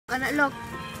Kana look.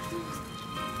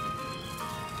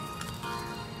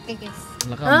 Kikis.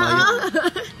 Laka bayo.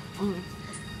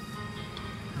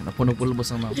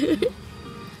 Napuno-pulbos ang mama.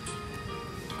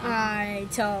 I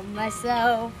told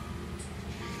myself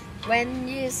when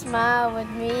you smile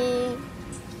with me,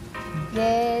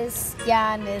 this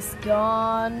Kana's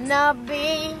gonna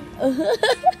be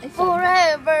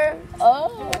forever.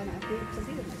 Oh,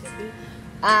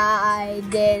 I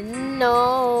didn't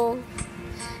know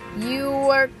you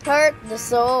were hurt the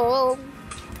soul,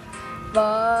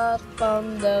 but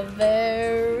from the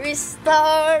very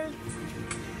start,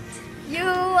 you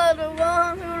are the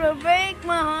one who will break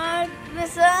my heart.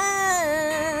 Cause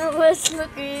I was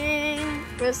looking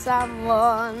for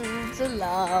someone to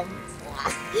love.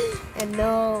 And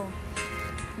no,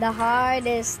 the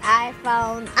hardest I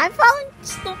found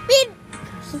stupid.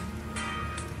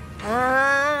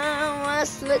 I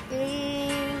was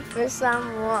looking for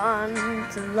someone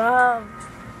to love,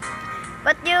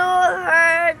 but you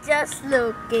were just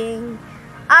looking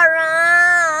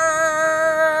around.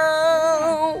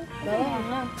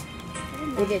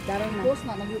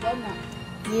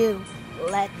 You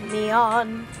let me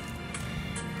on,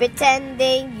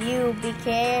 pretending you be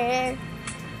care.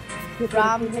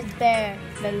 From there,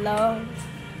 the love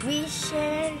we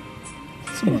share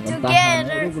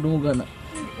together.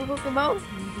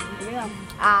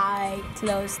 I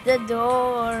close the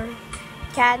door,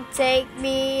 can't take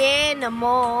me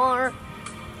anymore.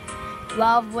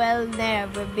 Love will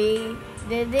never be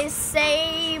the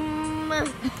same.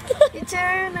 You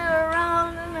turn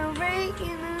around and I'm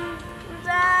breaking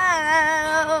down.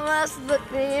 I was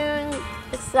looking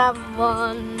for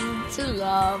someone to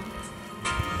love,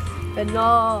 but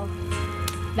no,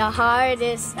 the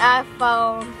hardest I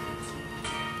found.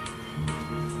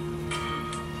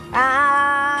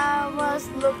 I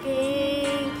was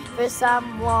looking for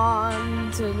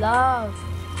someone to love,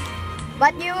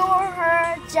 but you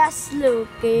were just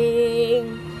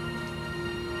looking.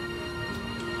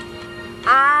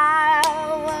 I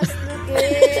was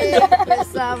looking for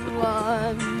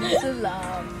someone to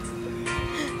love.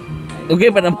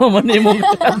 Okay, pa naman mo.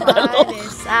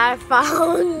 Hardest I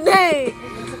found.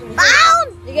 Found!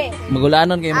 Okay.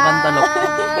 Magulanon kayo makanta, no?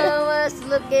 I was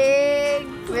looking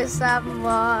for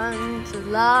someone to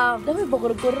love,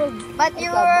 but you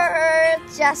were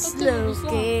just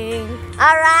looking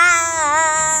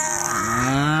around.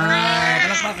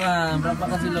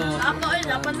 Palakpakan sila.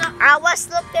 I was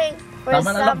looking for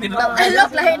someone.